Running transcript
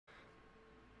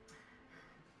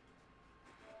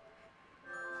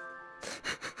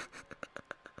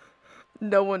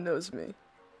No one knows me.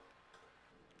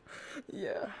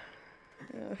 Yeah.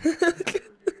 Yeah.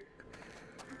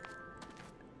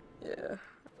 Yeah.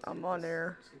 I'm on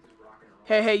air. Let's get this rocking and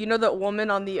rolling. Hey, you know that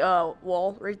woman on the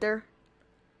wall right there?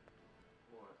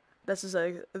 What? That's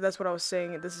what I was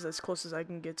saying. This is as close as I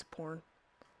can get to porn.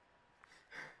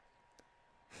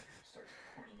 Starts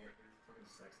pointing at your fucking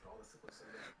sex doll. That's so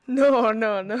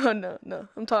good. No.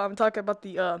 I'm talking about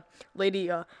the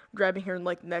lady grabbing her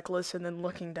like necklace and then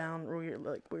looking down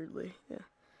weirdly. Yeah.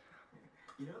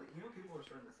 People are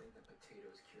starting to think that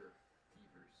potatoes cure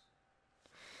fevers.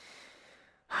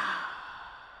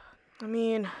 I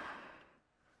mean,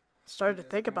 started to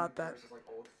think about that. There's this like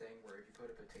old thing where if you put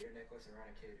a potato necklace around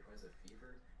a kid who has a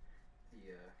fever,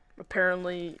 the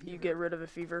Apparently, you get rid of a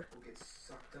fever. will get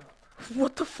sucked up.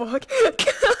 What the fuck?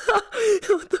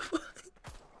 What the fuck?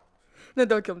 No,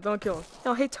 don't kill him. Don't kill him.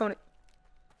 No, hey Tony. I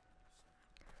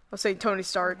was saying Tony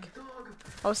Stark.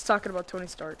 I was talking about Tony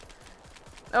Stark.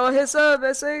 Oh, his up, SA.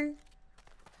 This is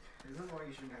why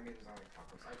you shouldn't have games on like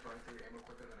tacos. I burn through ammo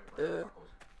quicker than I burn tacos.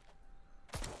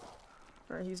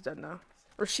 Alright, he's dead now.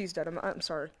 Or she's dead. I'm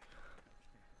sorry.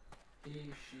 He,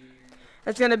 she.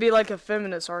 It's gonna be like a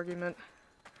feminist argument.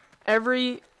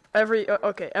 Every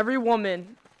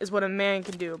woman is what a man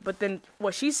can do, but then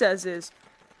what she says is,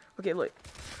 okay, look.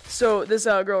 So this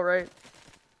girl, right?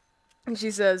 And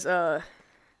she says,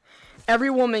 every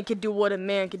woman can do what a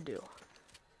man can do.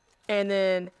 And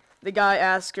then the guy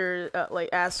asks her,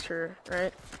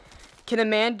 right? Can a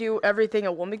man do everything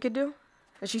a woman could do?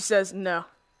 And she says, no.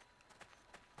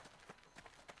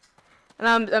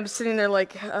 And I'm sitting there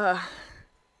like, I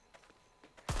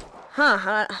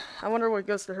wonder what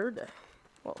goes through her day.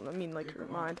 Well, I mean, like, her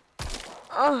mind.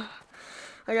 Oh,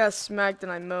 I got smacked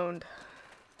and I moaned.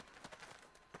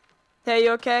 Hey,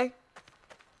 you okay?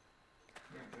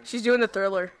 She's doing the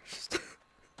Thriller.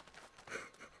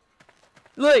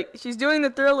 Look, she's doing the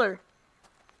Thriller.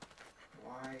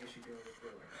 Why is she doing the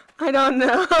Thriller? I don't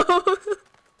know.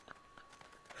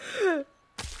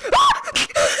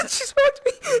 She smacked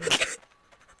me.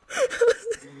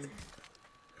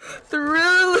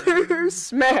 Thriller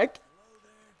smack.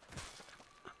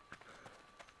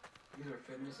 These are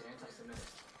feminists and anti-Semitic.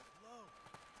 Hello.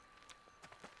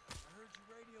 I heard your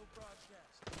radio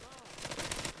broadcast.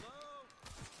 Hello.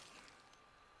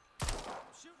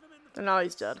 I'm shooting him in the And now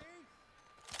he's dead. See?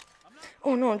 I'm not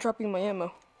Oh no, I'm dropping my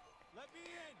ammo. let me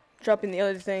in. Dropping the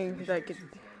other thing that I could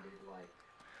Two-handed, like,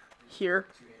 hear.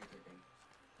 two-handed kicking.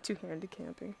 Two-handed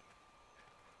camping.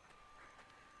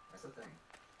 That's the thing.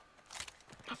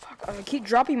 Oh, fuck, I keep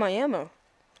dropping my ammo.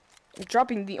 I'm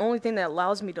dropping the only thing that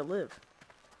allows me to live.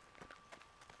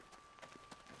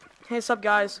 Hey, what's up,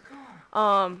 guys?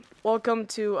 Welcome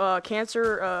to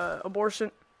cancer,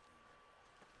 abortion.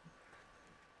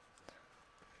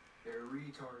 They're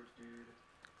retards, dude.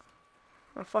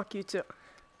 Oh, fuck you too.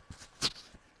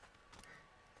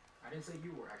 I didn't say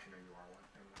you were. Actually, no, you are one.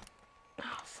 Never mind.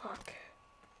 Oh, fuck.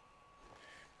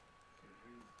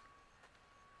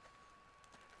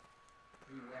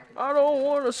 I don't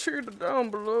want to see the down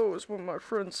below, is what my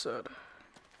friend said.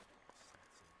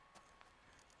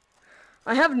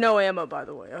 I have no ammo, by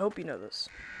the way. I hope you know this.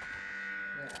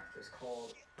 Yeah, it's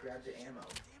called grab the ammo.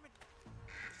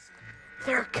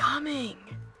 They're coming.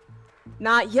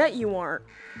 Not yet, you aren't.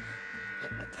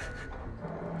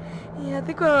 Yeah, I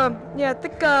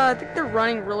think they're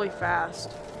running really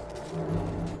fast.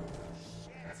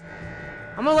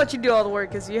 I'm gonna let you do all the work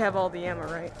because you have all the ammo,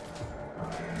 right?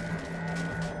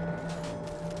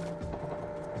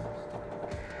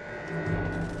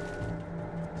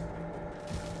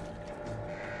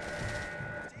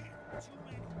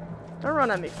 Don't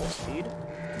run at me full speed.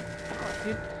 Oh,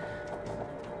 dude.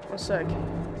 1 sec.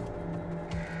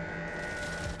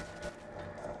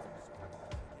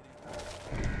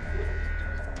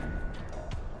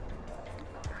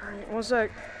 Alright, 1 sec.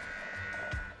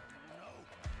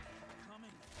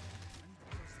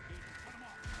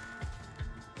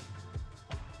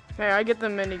 Hey, I get the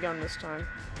minigun this time.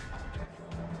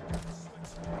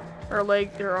 Her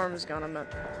leg, her arm is gone, I meant.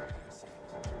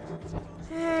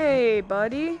 Hey,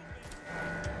 buddy.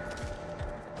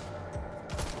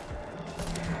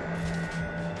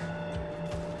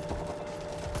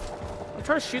 I'm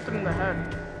trying to shoot them in the head.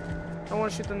 I don't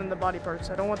want to shoot them in the body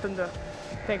parts. I don't want them to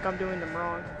think I'm doing them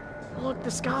wrong. Oh, look,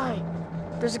 this guy.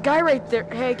 There's a guy right there.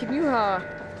 Hey, can you,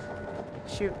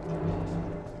 shoot.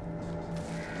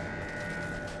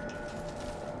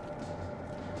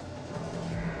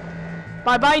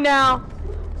 Bye-bye now.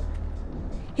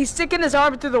 He's sticking his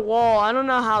arm through the wall. I don't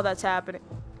know how that's happening.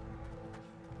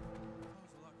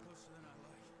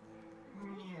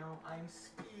 Meow, I'm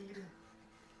Speed.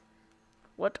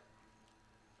 What?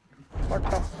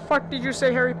 fuck did you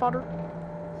say, Harry Potter?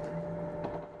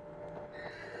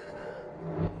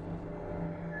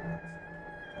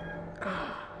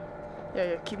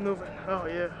 Yeah, keep moving. Oh,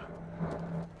 yeah.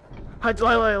 I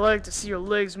like to see your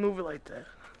legs moving like that.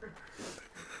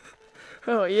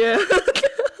 Oh, yeah.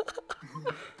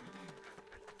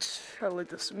 I like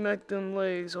to smack them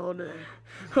legs all day.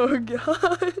 Oh, God.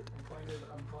 I'm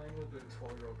playing with the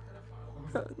 12-year-old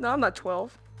pedophile. No, I'm not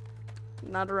 12.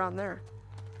 Not around there.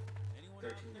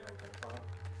 13-year-old pedophile.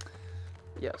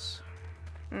 Yes.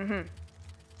 Mm-hmm.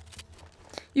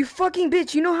 You fucking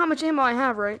bitch. You know how much ammo I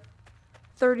have, right?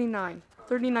 39.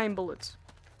 39 bullets.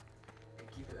 And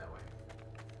keep it that way.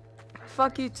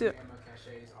 Fuck you too. Ammo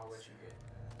caches, I'll let you get.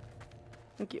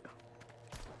 Thank you.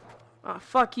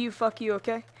 Fuck you,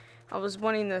 okay? I was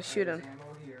wanting to shoot him. There's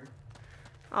ammo here.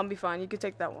 I'll be fine. You can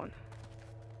take that one.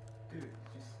 Dude,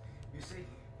 you see?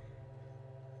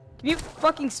 Can you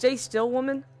fucking stay still,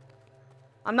 woman?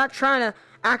 I'm not trying to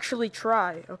actually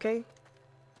try, okay?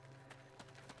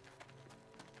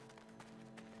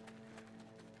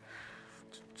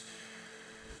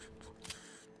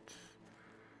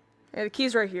 Hey, the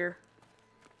key's right here.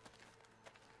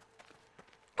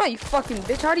 Oh, you fucking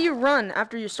bitch. How do you run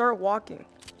after you start walking?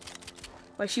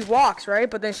 Like, she walks, right?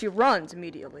 But then she runs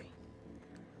immediately.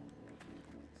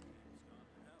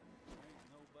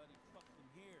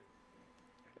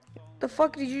 The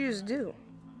fuck did you just do?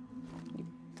 You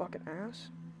fucking ass.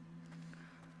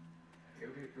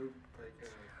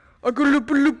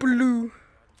 Agaloopaloopaloo.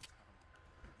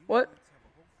 What?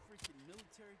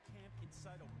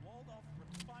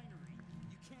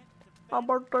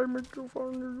 About time it's too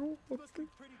far to go.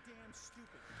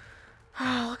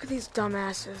 Look at these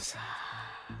dumbasses.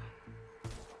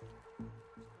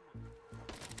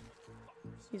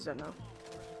 He's done now.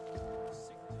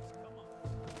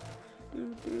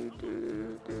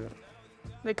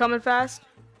 They coming fast?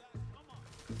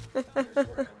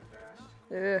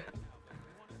 Yeah.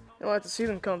 You like to see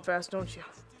them come fast, don't you?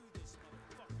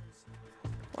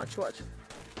 Watch.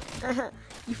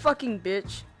 You fucking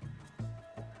bitch.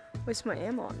 Waste my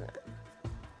ammo on that.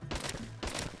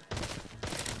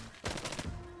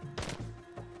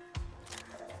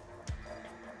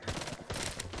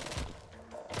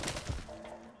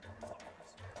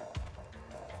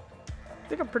 I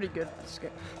think I'm pretty good at this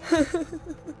game.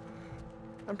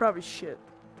 I'm probably shit,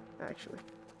 actually.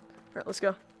 Alright, let's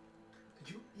go.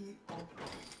 Did you eat all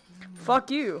Fuck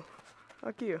you.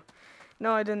 Fuck you.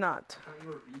 No, I did not. I thought you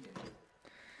were vegan.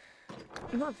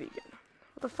 I'm not vegan.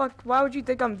 What the fuck? Why would you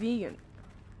think I'm vegan?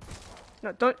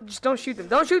 No, don't shoot them.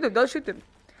 Don't shoot them. Don't shoot them.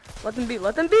 Let them be.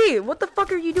 Let them be. What the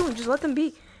fuck are you doing? Just let them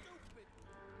be.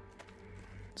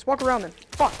 Just walk around them.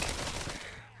 Fuck.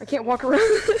 I can't walk around.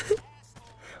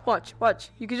 Watch.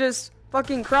 You can just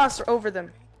fucking cross over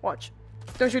them. Watch.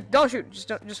 Don't shoot.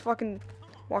 Just fucking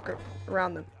walk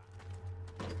around them.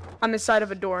 I'm inside of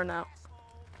a door now.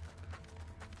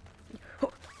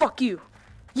 Oh, fuck you.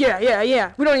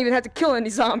 Yeah. We don't even have to kill any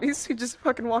zombies. We just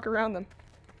fucking walk around them.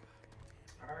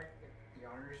 Alright, the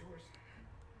honor is yours.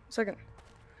 Second.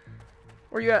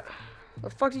 Where you at? The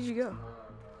fuck did you go? To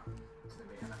the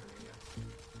man, not the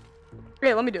man.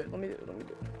 Hey, let me do it.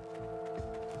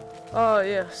 Oh,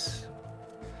 yes.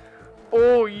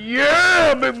 Oh,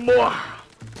 yeah, big boy.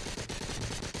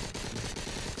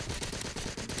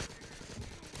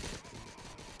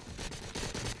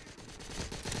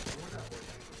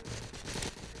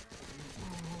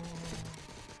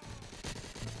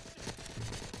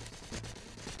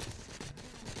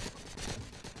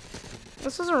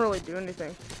 This doesn't really do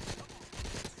anything.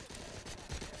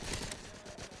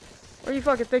 What do you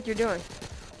fucking think you're doing?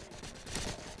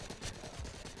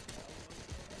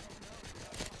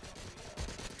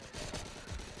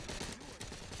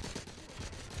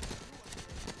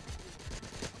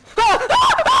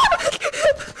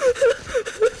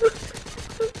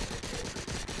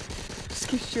 Just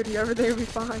keep shooting, everything will be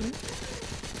fine.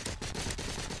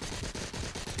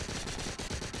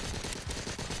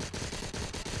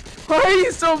 Why are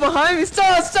you so behind me?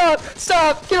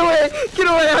 Stop! Get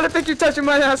away! I don't think you're touching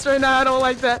my ass right now. I don't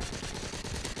like that.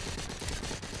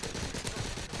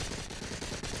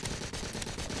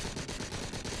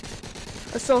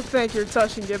 I still think you're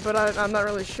touching it, but I'm not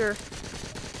really sure.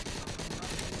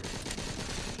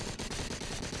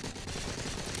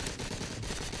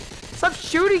 Stop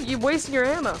shooting! You're wasting your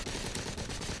ammo.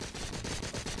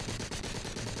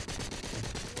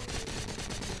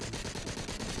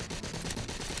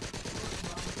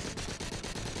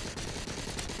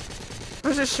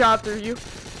 I just shot through you.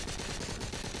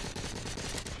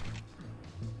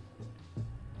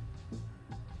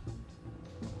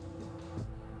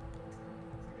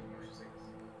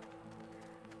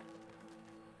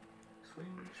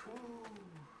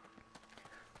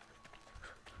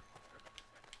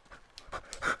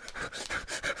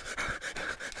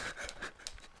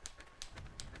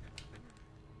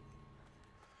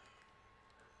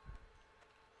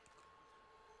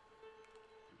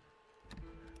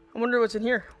 wonder what's in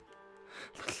here.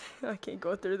 I can't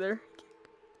go through there.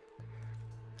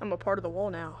 I'm a part of the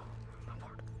wall now. I'm a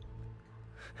part of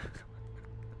What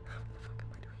the fuck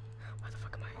am I doing? Why the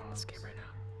fuck am I in this game right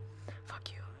now? Fuck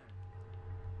you.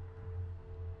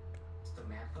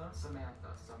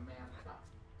 Samantha.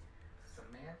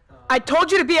 I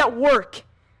told you to be at work.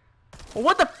 Well,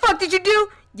 what the fuck did you do?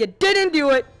 You didn't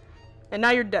do it. And now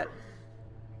you're dead.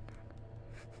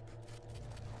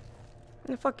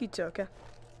 And fuck you too, okay?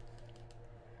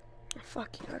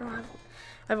 Fuck you, I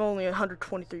have only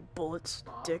 123 bullets,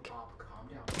 dick. Bob, calm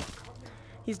down. Calm down.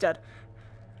 He's dead.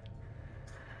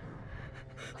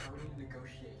 How do we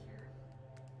negotiate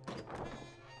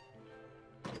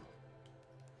here?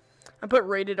 I put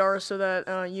rated R so that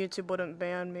YouTube wouldn't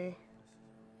ban me.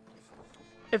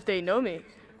 If they know me.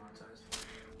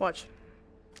 Watch.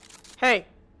 Hey.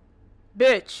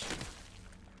 Bitch.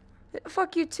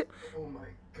 Fuck you too. Oh my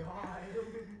god.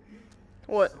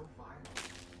 What? So violent.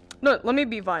 No, let me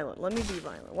be violent. Let me be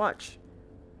violent. Watch.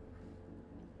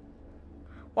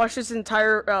 Watch this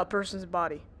entire person's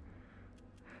body.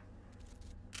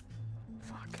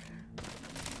 Fuck.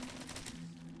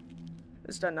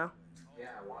 It's done now. Yeah,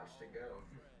 I watched it go.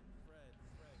 Fred,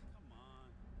 come on.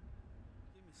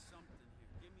 Give me something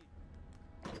here.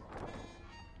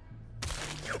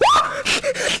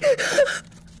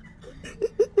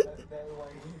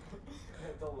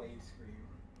 That delayed scream.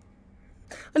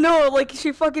 No, like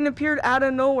she fucking appeared out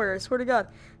of nowhere. I swear to God,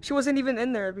 she wasn't even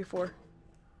in there before.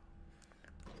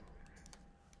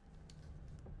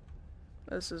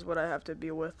 This is what I have to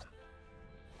deal with.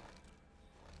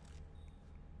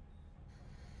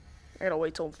 I gotta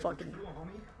wait till fucking What you doing,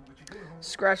 homie? What you doing, homie?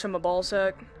 scratching my ball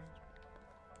sack. What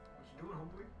you doing,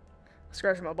 homeboy?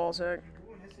 Scratching my ball sack.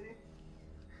 What you doing,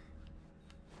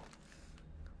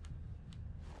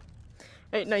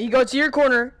 Hissy? Hey, no, you go to your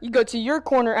corner. You go to your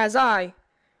corner as I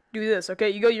do this, okay?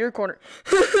 You go to your corner.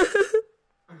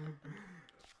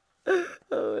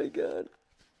 Oh my God.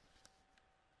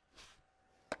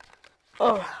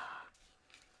 Oh.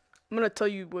 I'm gonna tell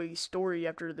you a story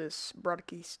after this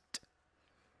broadcast.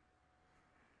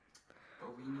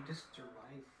 But we need to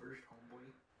survive first, homeboy.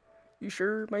 You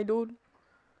sure, my dude?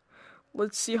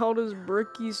 Let's see how this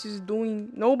broadcast is doing.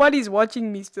 Nobody's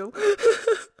watching me still.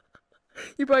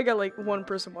 You probably got like one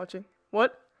person watching.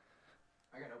 What?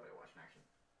 I got nobody watching,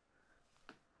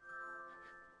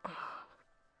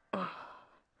 actually.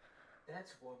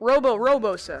 That's one.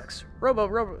 Robo-sex.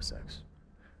 Robo-sex.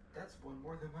 That's one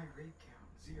more than my raid count.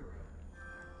 0.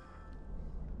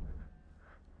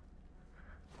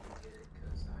 I did it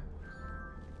 'cause I was.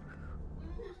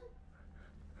 Okay.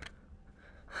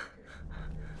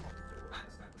 Let's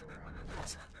not go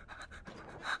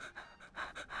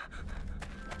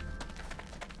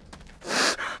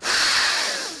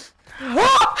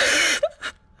around.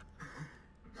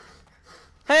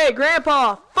 Hey,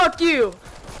 Grandpa! Fuck you!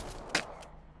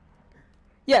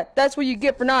 Yeah, that's what you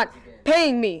get for not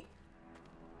paying me.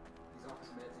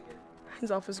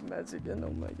 He's off his meds again. He's off his meds again.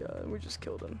 Oh my God, we just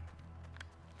killed him.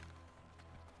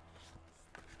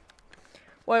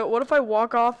 Wait, what if I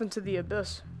walk off into the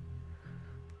abyss?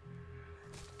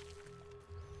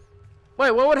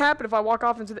 Wait, what would happen if I walk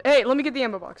off into the... Hey, let me get the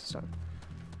ammo box this time.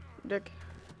 Dick.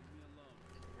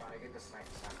 Gotta get the sniper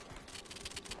shotgun.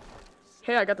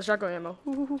 Hey, I got the shotgun ammo.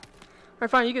 Alright,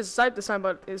 fine, you can snipe this time,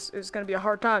 but it's gonna be a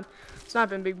hard time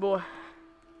sniping, big boy.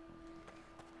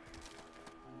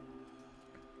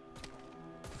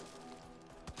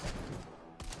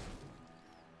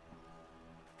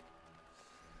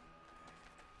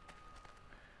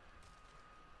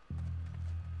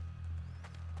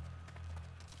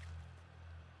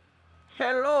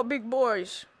 Hello, big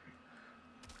boys.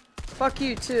 Fuck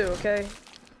you too, okay?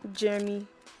 Jammy,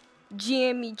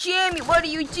 what are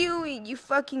you doing, you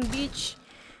fucking bitch?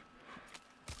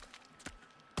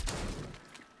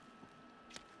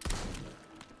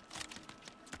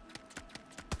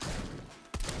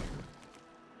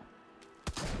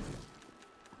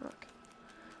 Fuck.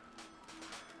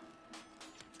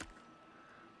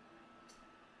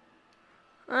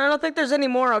 I don't think there's any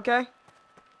more, okay?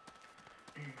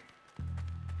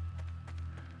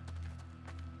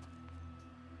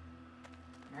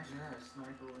 Imagine that, a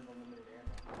sniper with unlimited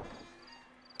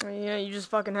ammo. Yeah, you just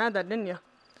fucking had that, didn't you?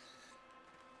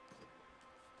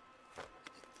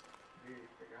 Dude,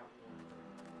 I got one.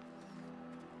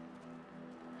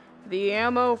 The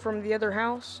ammo from the other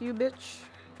house, you bitch.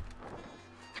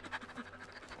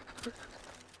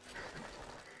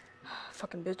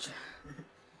 Fucking bitch.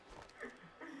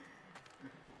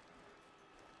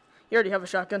 You already have a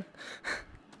shotgun.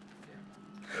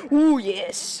 Ooh,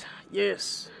 yes.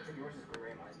 Yes. I think yours is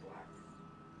gray, mine's black.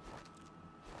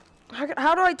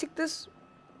 How do I take this?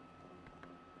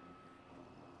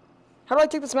 How do I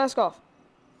take this mask off?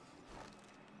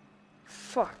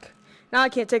 Fuck. Now I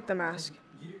can't take the mask.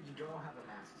 You don't have a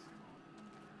mask.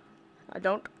 I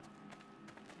don't.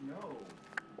 No.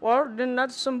 Well, then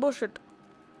that's some bullshit.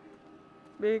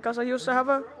 Because I used to have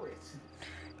a. Throw it.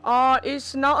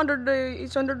 It's not under the.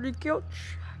 It's under the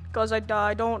couch. Because I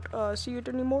don't see it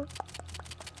anymore.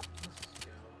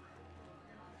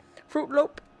 Fruit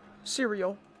Loop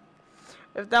cereal.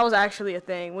 If that was actually a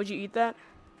thing, would you eat that?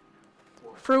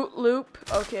 Fruit Loop.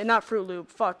 Okay, not Fruit Loop.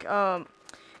 Fuck.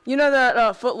 You know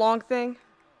that foot long thing?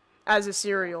 As a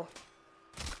cereal.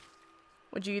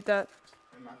 Would you eat that?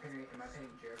 Am I paying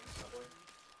Jared for Subway?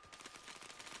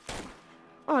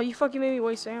 Oh, you fucking made me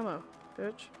waste ammo, bitch. Let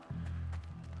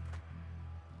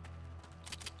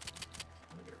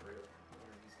me get rid of one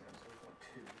of these guys. I want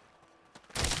two.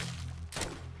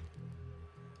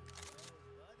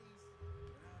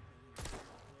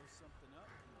 Blow something up,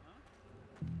 huh?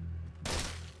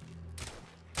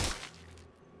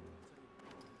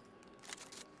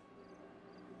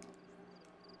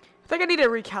 I think I need to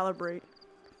recalibrate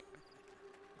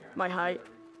Yeah, my height.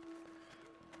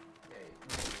 Hey, you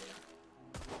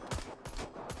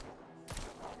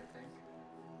think?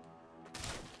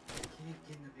 Kid,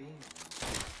 get in the van.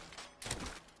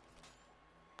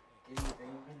 Get in the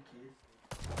van, kid.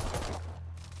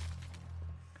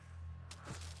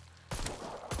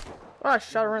 Oh, I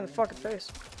shot her in the fucking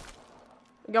face.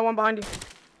 You got one behind you.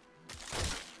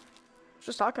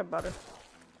 Just talking about it.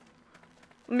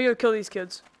 Let me go kill these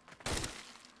kids.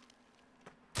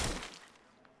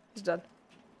 He's dead.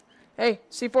 Hey,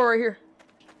 C4 right here.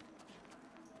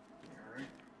 Alright.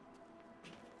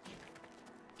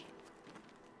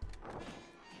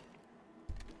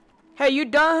 Hey, you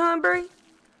done, Humphrey?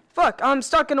 Fuck, I'm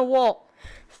stuck in a wall.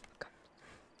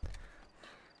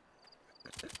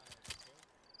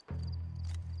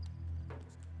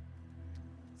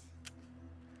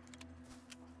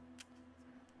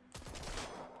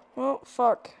 Well,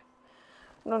 fuck.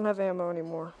 I don't have ammo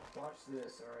anymore. Watch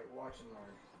this, alright? Watch and learn.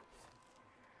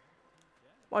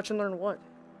 Watch and learn what?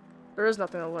 There is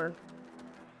nothing to learn.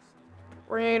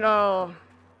 We ain't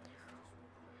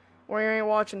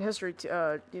watching history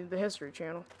the History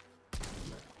Channel.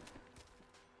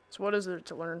 So what is there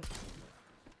to learn?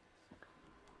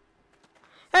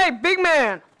 Hey, big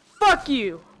man! Fuck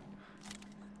you!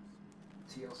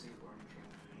 TLC learning channel.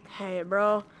 Hey,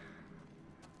 bro.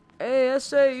 Hey, I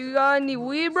say, you got any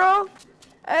weed, bro?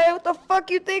 Hey, what the fuck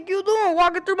you think you doing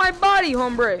walking through my body,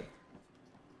 hombre?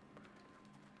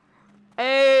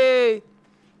 Hey!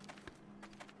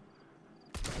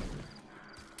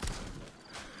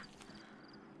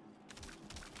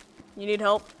 You need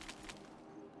help?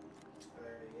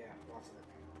 Yeah, lots of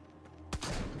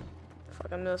it.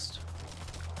 Fuck, I missed.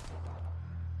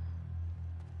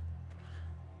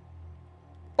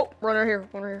 Oh, run right here,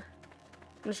 run right here.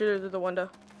 I'm gonna shoot her through the window.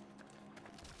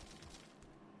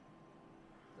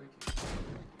 Thank you.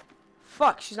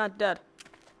 Fuck, she's not dead.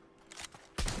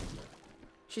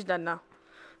 She's dead now.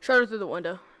 Shot her through the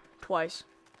window. Twice.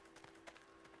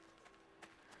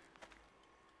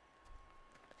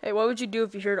 Hey, what would you do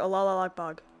if you heard a la la la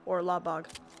bog? Or a la bog?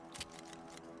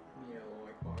 You know,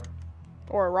 like bar.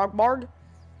 Or a rock barg?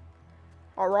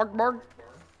 A rock barg?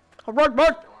 A rock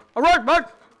barg! A rock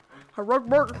barg! A rock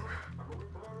barg!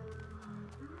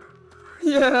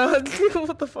 Yeah,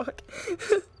 what the fuck?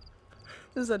 This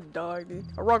is a dog, dude.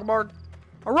 A rock barg!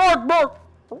 A rock barg!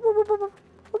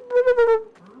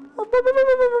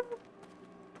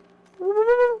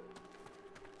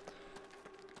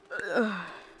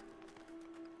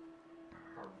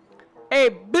 Hey,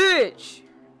 bitch!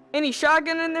 Any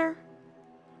shotgun in there?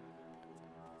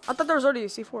 I thought there was already a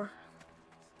C4.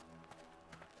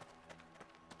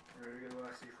 Ready to get the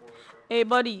last C4? Hey,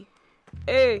 buddy.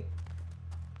 Hey.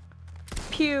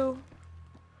 Pew.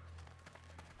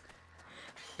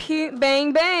 Pew.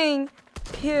 Bang, bang.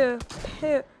 Pew.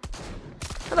 Pew.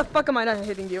 How the fuck am I not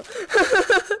hitting you?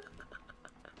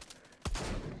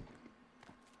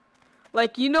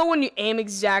 Like, you know when you aim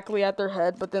exactly at their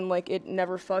head, but then, like, it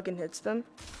never fucking hits them?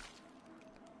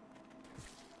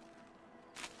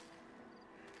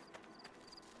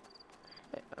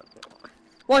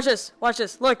 Watch this. Watch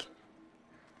this. Look.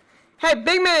 Hey,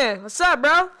 big man. What's up,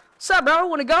 bro? What's up, bro?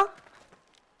 Wanna go?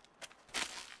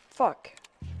 Fuck.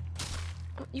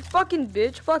 You fucking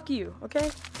bitch. Fuck you,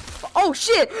 okay? Oh,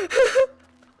 shit!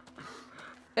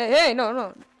 Hey,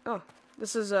 no. Oh,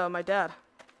 this is, my dad.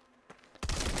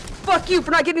 Fuck you for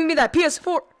not giving me that PS4!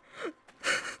 Or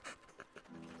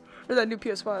that new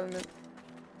PS5, I meant.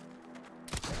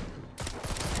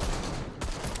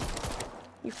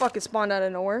 You fucking spawned out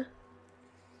of nowhere.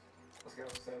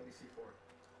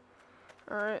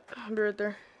 Alright, I'll be right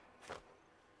there.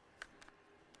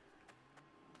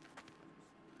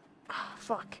 Oh,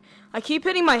 fuck. I keep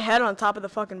hitting my head on top of the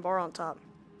fucking bar on top.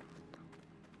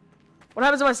 What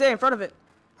happens if I stay in front of it?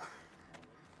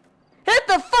 Hit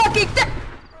the fucking thing!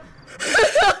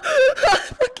 I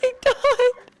fucking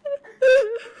died!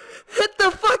 Hit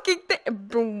the fucking thing!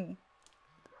 Boom.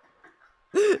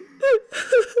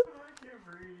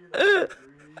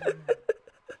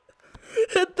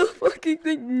 Hit the fucking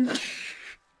thing!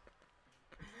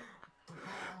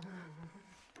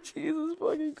 Jesus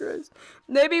fucking Christ.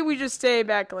 Maybe we just stay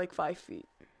back like 5 feet.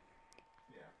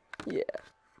 Yeah. Yeah.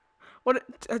 What?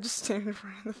 I just stand in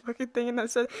front of the fucking thing and I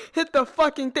said, hit the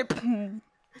fucking thing.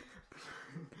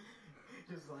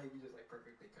 Just like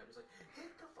perfectly cut. Just like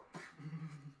hit the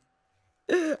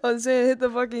fuck. I was saying hit the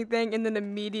fucking thing and then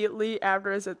immediately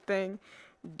after I said thing,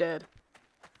 dead.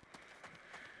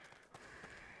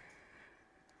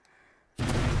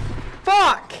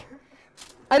 Fuck!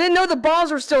 I didn't know the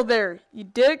balls were still there, you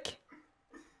dick.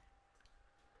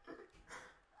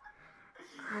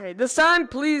 Alright, this time,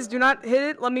 please do not hit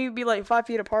it. Let me be like 5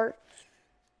 feet apart.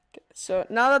 Okay, so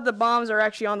now that the bombs are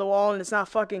actually on the wall and it's not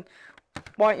fucking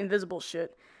white invisible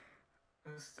shit.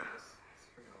 It's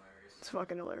freaking hilarious. It's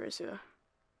fucking hilarious, yeah.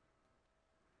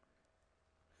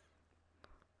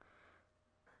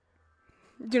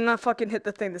 Do not fucking hit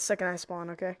the thing the second I spawn,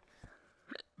 okay?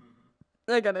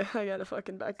 I gotta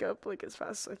fucking back up like as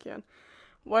fast as I can.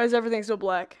 Why is everything so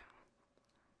black?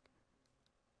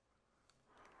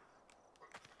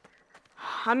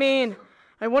 I mean,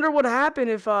 I wonder what would happen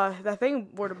if that thing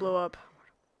were to blow up.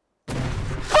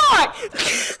 Fuck!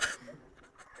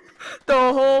 The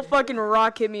whole fucking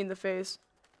rock hit me in the face.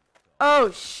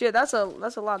 Oh shit, that's a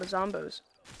lot of zombos.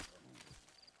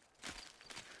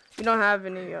 We don't have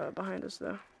any behind us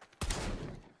though.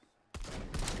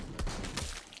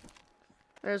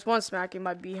 There's one smacking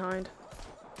my behind.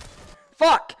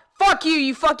 Fuck! Fuck you,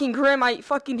 you fucking Grim! I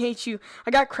fucking hate you.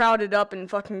 I got crowded up and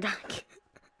fucking got.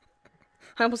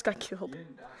 I almost got killed. You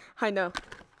didn't die. I know.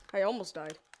 I almost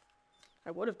died. I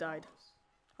would have died.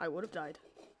 I would have died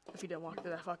if you didn't walk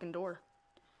through that fucking door.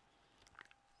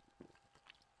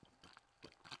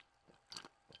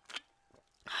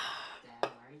 Dad, why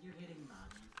are you hitting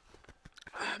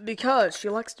mommy? Because she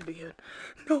likes to be hit.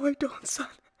 No, I don't, son.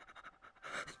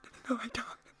 No, I don't.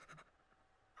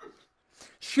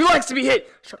 She likes to be hit.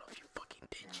 Shut up, you fucking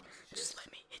bitch. Just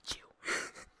let me hit you.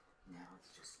 Now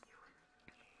it's just you and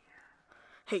me.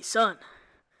 Hey, son.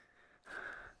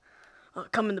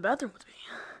 Come in the bathroom with me.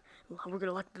 We're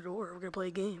gonna lock the door. We're gonna play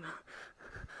a game.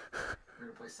 We're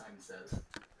gonna play Simon Says.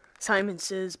 Simon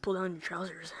says, pull down your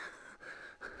trousers.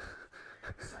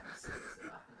 Simon Says,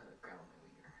 grab on my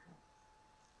wiener.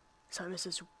 Simon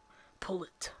says, pull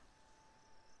it.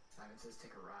 Simon Says,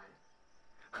 take a ride.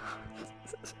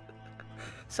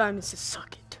 Simon says,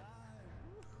 suck it.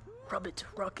 Rub it,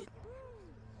 rock it.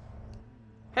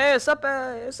 Hey, what's up,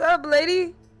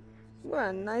 lady? You got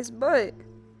a nice butt.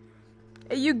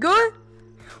 Hey, you good?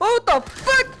 Oh, what the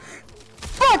fuck?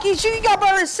 Fuck, she got by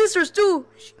her sisters, too.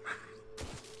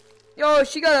 Yo,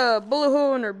 she got a bullet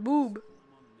hole in her boob.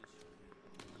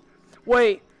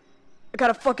 Wait, I got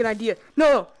a fucking idea.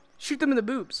 No, shoot them in the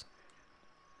boobs.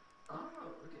 Oh,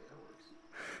 okay, that works.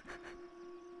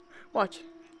 Watch.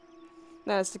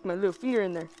 Now I stick my little finger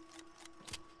in there.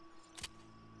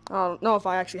 I don't know if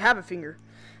I actually have a finger.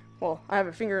 Well, I have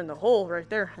a finger in the hole right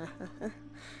there.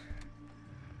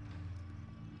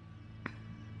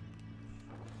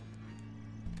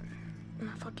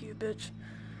 Fuck you, bitch.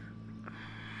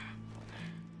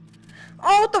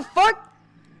 Oh, what the fuck?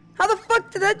 How the fuck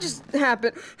did that just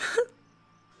happen?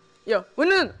 Yo,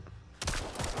 no.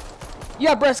 You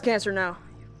got breast cancer now.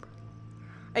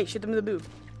 Hey, shoot them in the boob.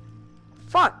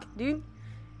 Fuck, dude.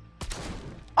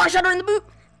 Oh, I shot her in the boob.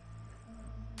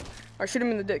 Or shoot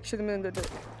him in the dick. Shoot him in the dick.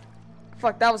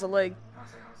 Fuck, that was a leg. One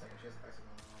second. She has a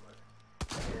bicycle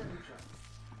on,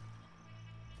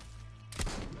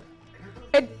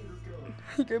 but... Hey.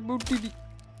 You got boob TV.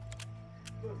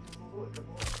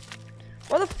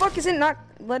 Why the fuck is it not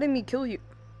letting me kill you?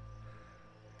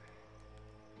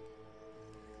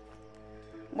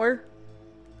 Where?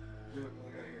 Look out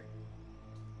here.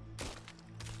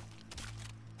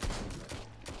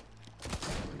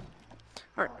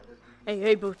 Alright.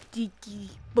 Hey, Botiki.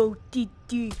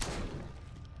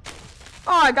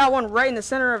 Oh, I got one right in the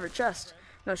center of her chest.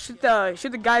 No, shoot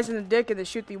the guys in the dick and then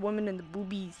shoot the woman in the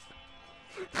boobies.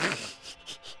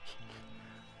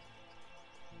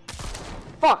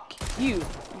 Fuck you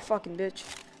fucking bitch.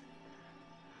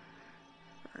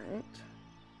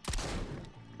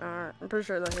 Alright, I'm pretty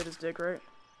sure that hit his dick, right?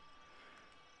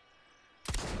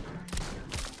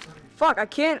 Fuck, I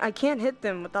can't hit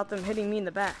them without them hitting me in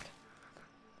the back.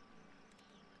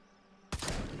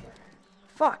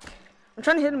 Fuck. I'm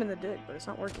trying to hit him in the dick, but it's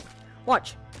not working.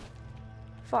 Watch.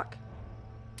 Fuck.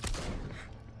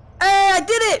 Hey, I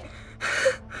did it!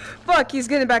 Fuck, he's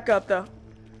getting back up though.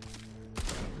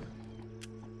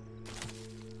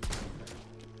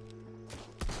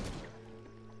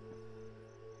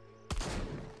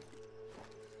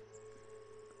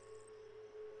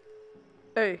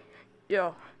 Hey,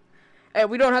 yo. Hey,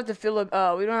 we don't have to feel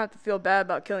bad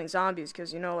about killing zombies,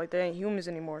 cause you know, like they ain't humans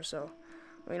anymore, so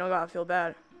we don't gotta feel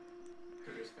bad.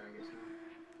 They're just faggots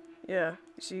now. Yeah,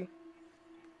 you see,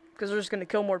 cause they're just gonna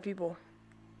kill more people.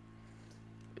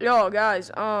 Yo, guys,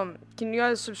 can you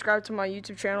guys subscribe to my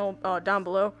YouTube channel down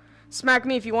below? Smack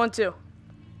me if you want to.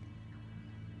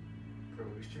 Bro,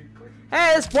 we should click.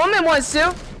 Hey, this woman wants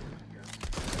to.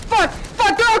 Fuck!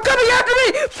 Fuck! They're all coming after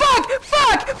me! Fuck!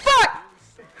 Fuck! Fuck!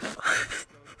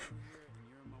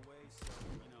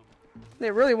 They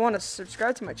really want to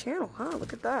subscribe to my channel, huh?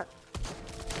 Look at that.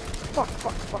 Fuck,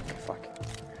 fuck, fuck, fuck.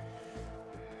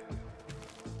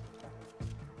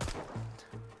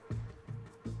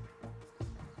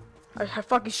 I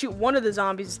fucking shoot one of the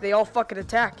zombies, they all fucking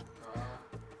attack.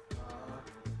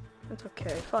 That's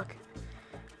okay, fuck.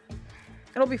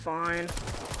 It'll be fine.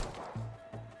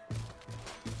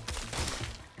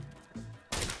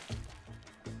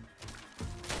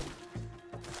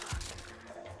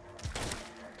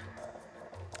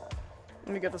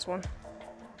 Let me get this one.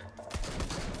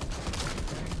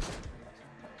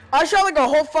 I shot like a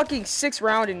whole fucking 6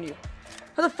 round in you.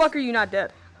 How the fuck are you not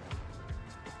dead?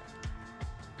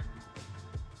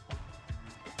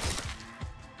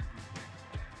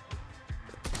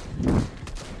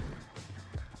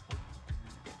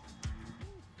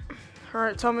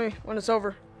 Alright, tell me when it's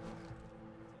over.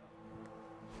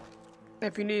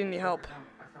 If you need any help.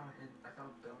 I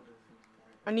found builder.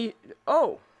 I need.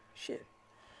 Oh, shit.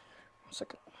 1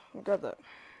 second. I'll grab that.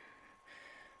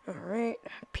 Alright.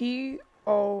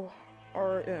 P-O-R-N.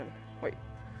 Wait.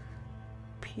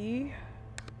 P-O-R-N.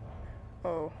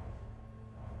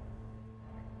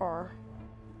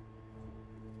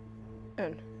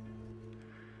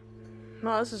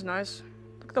 No, this is nice.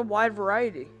 Look at the wide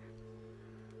variety.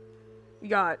 You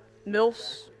got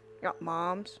MILFs, you got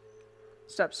moms,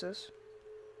 stepsis.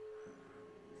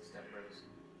 Stepbrothers.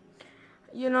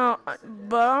 You know,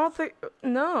 but I don't think.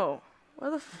 No.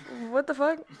 What the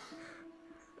fuck?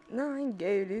 No, I ain't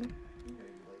gay, dude. You know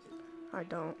you like it. I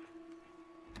don't.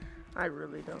 I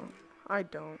really don't. I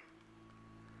don't.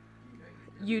 You know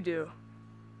you do. You do.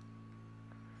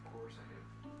 Of course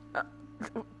I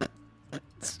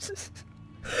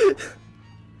do.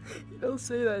 You don't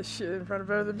say that shit in front of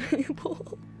other people.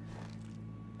 I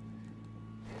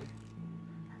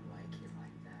like it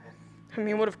like that. I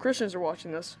mean, what if Christians are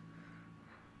watching this?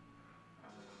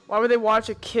 Why would they watch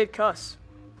a kid cuss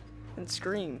and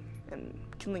scream and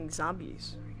killing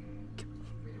zombies? I mean, it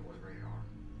was rated R.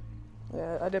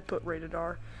 Yeah, I did put rated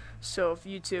R. So if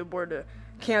YouTube were to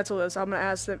cancel this, I'm gonna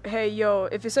ask them, hey, yo,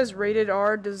 if it says rated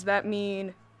R, does that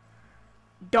mean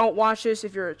don't watch this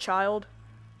if you're a child?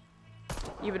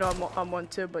 Even though I'm one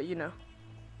too, but you know.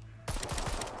 I'm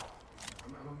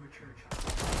a mature child.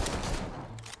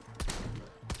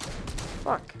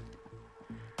 Fuck.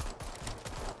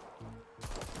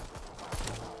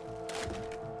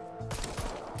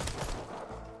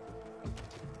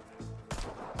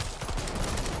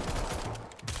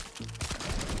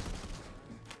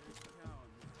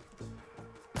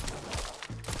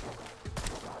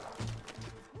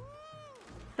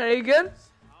 Are you good?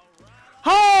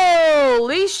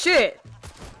 Holy shit!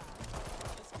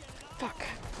 Fuck.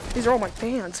 These are all my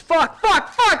fans. Fuck, fuck,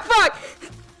 fuck, fuck!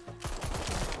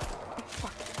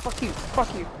 Fuck you,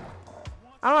 fuck you.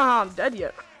 I don't know how I'm dead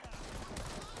yet.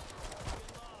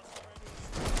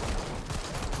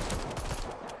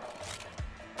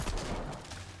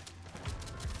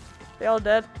 They all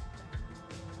dead?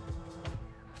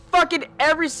 Fucking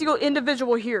every single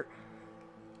individual here.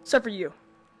 Except for you.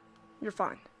 You're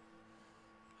fine.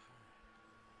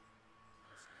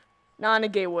 Not in a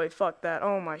gay way. Fuck that.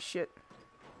 Oh my shit.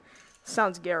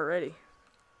 Sounds gay already.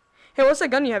 Hey, what's that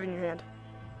gun you have in your hand?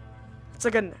 It's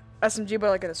like an SMG,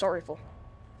 but like an assault rifle.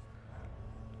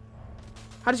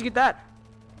 How did you get that?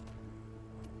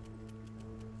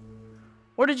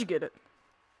 Where did you get it?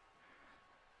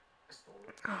 I stole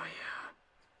it. Oh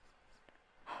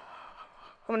yeah.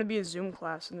 I'm gonna be a Zoom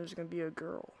class and there's gonna be a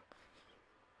girl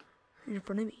in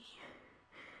front of me,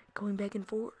 going back and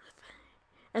forth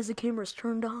as the camera's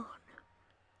turned on.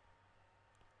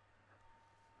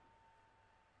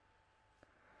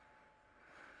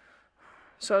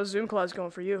 So how's Zoom class going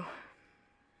for you?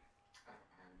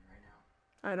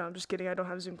 I know, I'm just kidding. I don't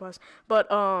have Zoom class. But,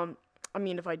 I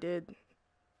mean, if I did,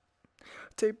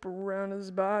 tape around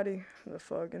his body. The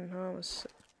fucking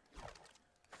homicide.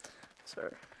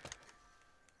 Sorry.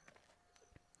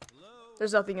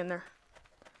 There's nothing in there.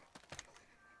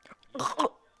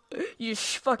 You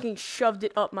fucking shoved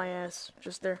it up my ass.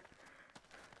 Just there.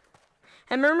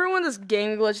 And remember when this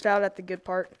game glitched out at the good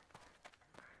part?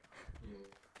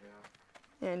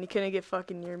 Yeah. And you couldn't get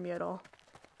fucking near me at all.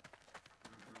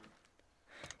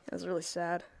 That was really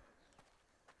sad.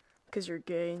 Because you're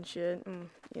gay and shit.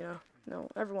 You know, no,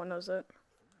 everyone knows that.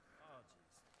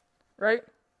 Right?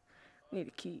 Need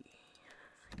a key.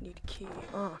 Need a key.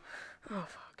 Oh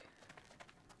fuck.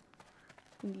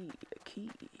 Need a key.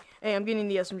 Hey, I'm getting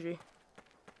the SMG.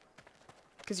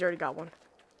 Because you already got one.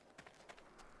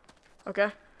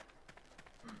 Okay.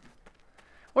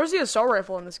 Where's the assault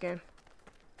rifle in this game?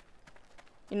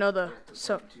 You know the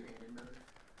so.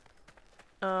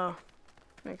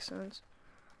 Makes sense.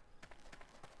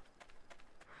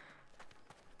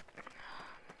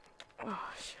 Oh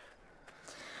shit.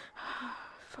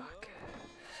 Fuck.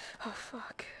 Oh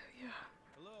fuck. Yeah.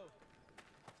 Hello?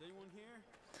 Is anyone here?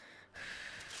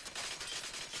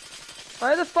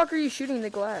 Why the fuck are you shooting the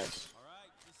glass?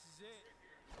 Alright, this is it.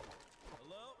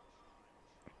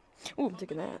 Hello? Ooh, I'm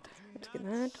taking that. I'm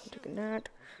taking that. I'm taking that.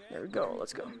 There we go.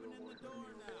 Let's go.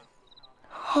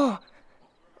 Oh.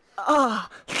 Ah.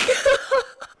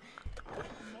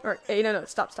 Alright. Hey, no.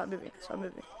 Stop moving. Stop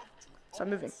moving. Stop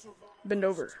moving. Bend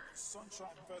over.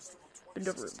 Bend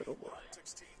over. Bend over.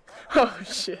 Oh,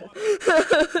 shit.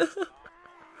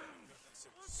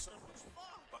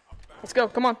 Let's go.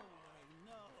 Come on.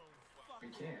 We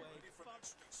can't.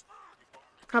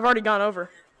 I've already gone over.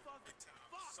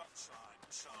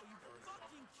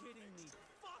 Fucking kidding me.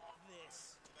 Fuck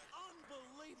this.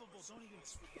 Unbelievable. Don't even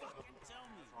fucking tell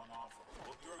me.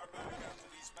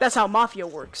 That's how Mafia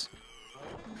works.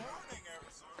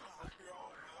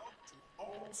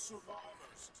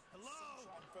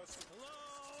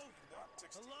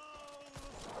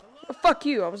 Oh, fuck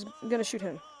you. I was gonna shoot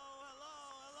him.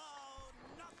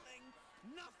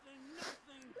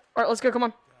 Alright, let's go. Come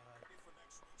on.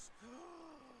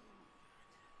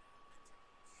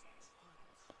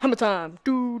 Hammer time.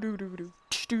 Do do do do.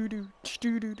 Do do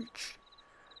do do do.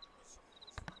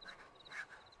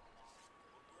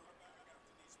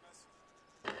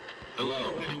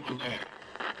 Hello, anyone there?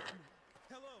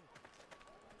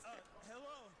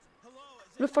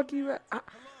 Where the fuck are you at?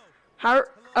 How?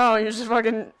 Oh, you're just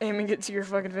fucking aiming it to your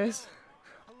fucking face.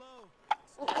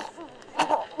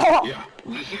 Yeah,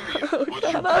 this area. Oh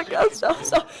What's your god, position?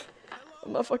 stop.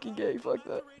 I'm not fucking gay, fuck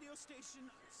that.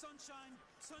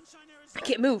 I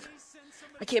can't move.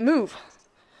 I can't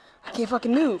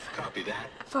fucking move. Copy that.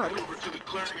 Fuck. Head over to the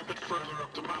clearing a bit further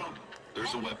up the mountain.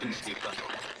 There's a weapons depot.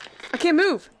 I can't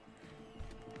move.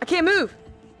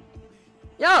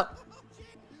 Yo.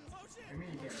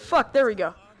 Fuck, there we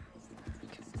go.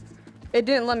 It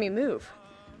didn't let me move.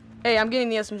 Hey, I'm getting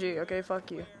the SMG, okay?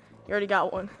 Fuck you. You already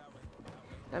got one.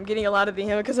 I'm getting a lot of the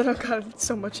ammo because I don't got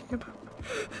so much ammo.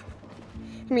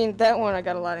 I mean, that one I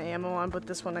got a lot of ammo on, but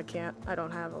this one I can't. I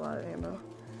don't have a lot of ammo.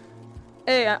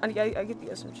 Hey, I get the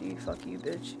SMG. Fuck you,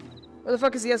 bitch. Where the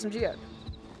fuck is the SMG at?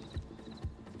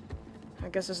 I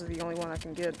guess this is the only one I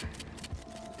can get.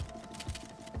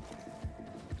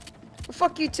 Well,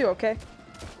 fuck you too, okay?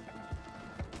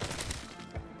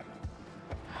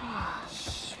 Ah,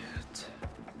 shit.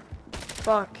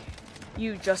 Fuck.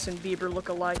 You, Justin Bieber, look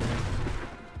alike. No. You're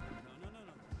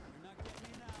not getting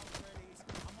me now, Freddy's.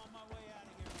 I'm on my way out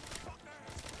of here,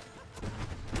 You're not getting me now. No.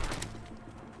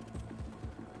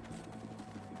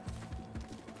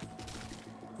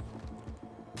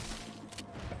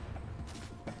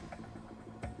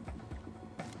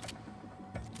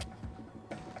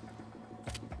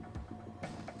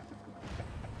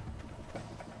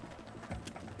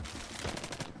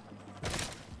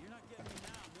 not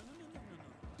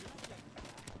getting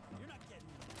me. You're not getting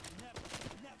me. Never.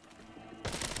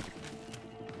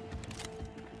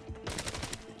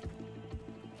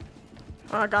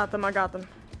 I got them.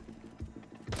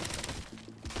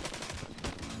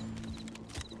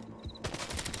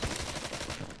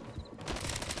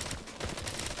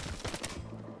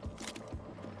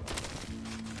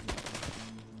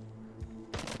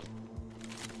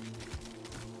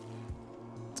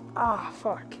 Ah,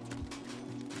 fuck.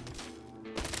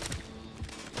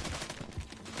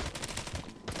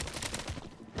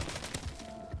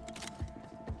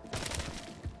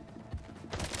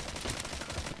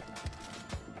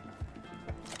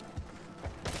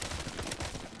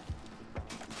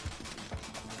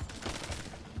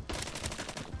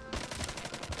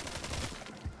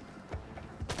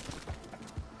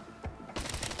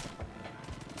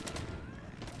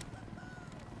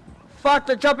 Fuck,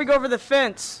 they're jumping over the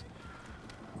fence.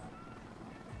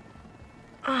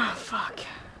 Ah, fuck.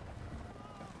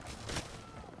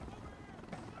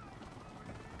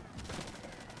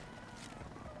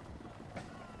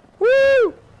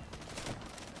 Woo!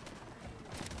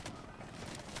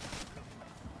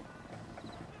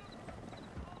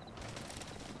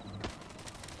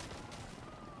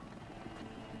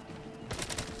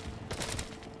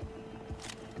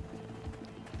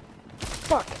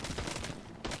 Fuck.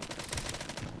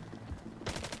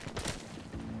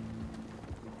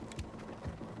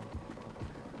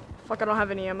 Fuck, I don't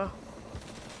have any ammo.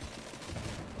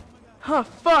 Huh,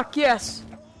 fuck, yes.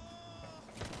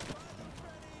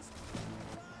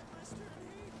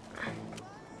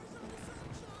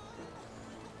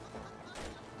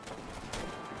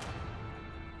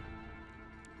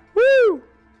 Woo!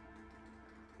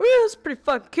 Woo, that's pretty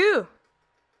fucking cool.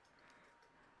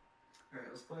 Alright,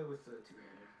 let's play with the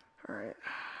two-handed. Alright,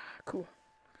 cool.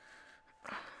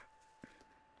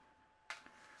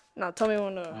 Now tell me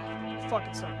when to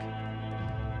fucking suck.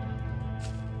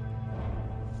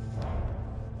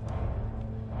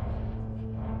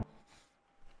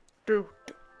 Do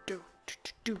do do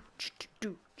do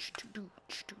do do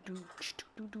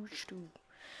do do.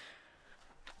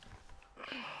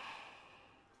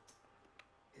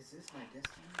 Is this my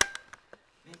destiny?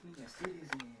 Make me a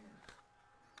citizen.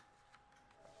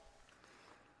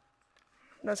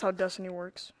 That's how Destiny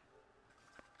works.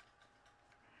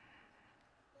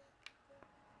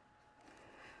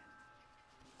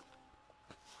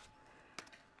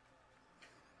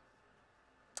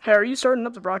 Hey, are you starting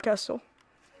up the broadcast still?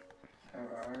 I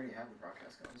already have the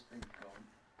broadcast going. Just bring it going.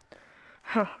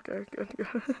 Huh, okay,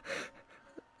 good.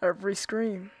 Every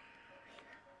scream.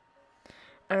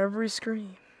 Every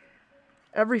scream.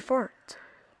 Every fart.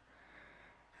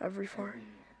 Every fart. Every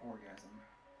orgasm.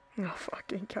 Oh,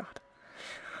 fucking God.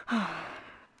 Oh,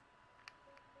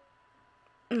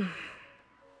 yeah.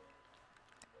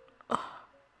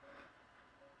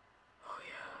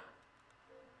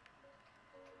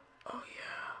 Oh, yeah.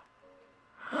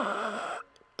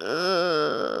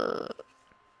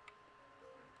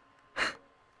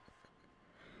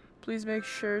 Please make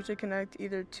sure to connect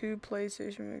either two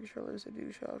PlayStation controllers, a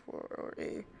DualShock 4, or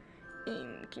a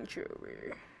aim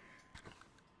controller.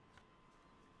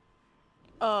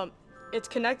 It's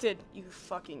connected, you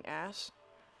fucking ass.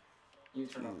 You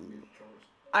turn off the mute controllers.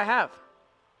 I have.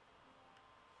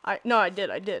 I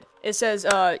did. It says,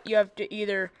 you have to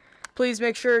either, please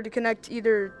make sure to connect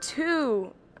either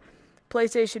two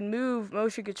PlayStation Move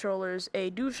motion controllers,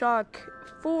 a DualShock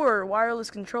 4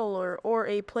 wireless controller, or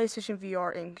a PlayStation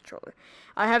VR aim controller.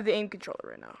 I have the aim controller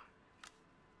right now.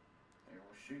 Yeah,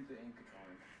 we'll shoot the aim controller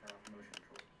and turn off the motion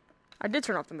controllers. I did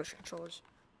turn off the motion controllers.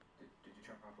 Did you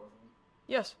turn off both of them?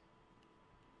 Yes.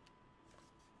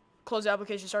 Close the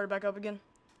application, start it back up again.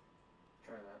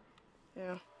 Try that.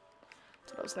 Yeah.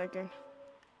 That's what I was thinking.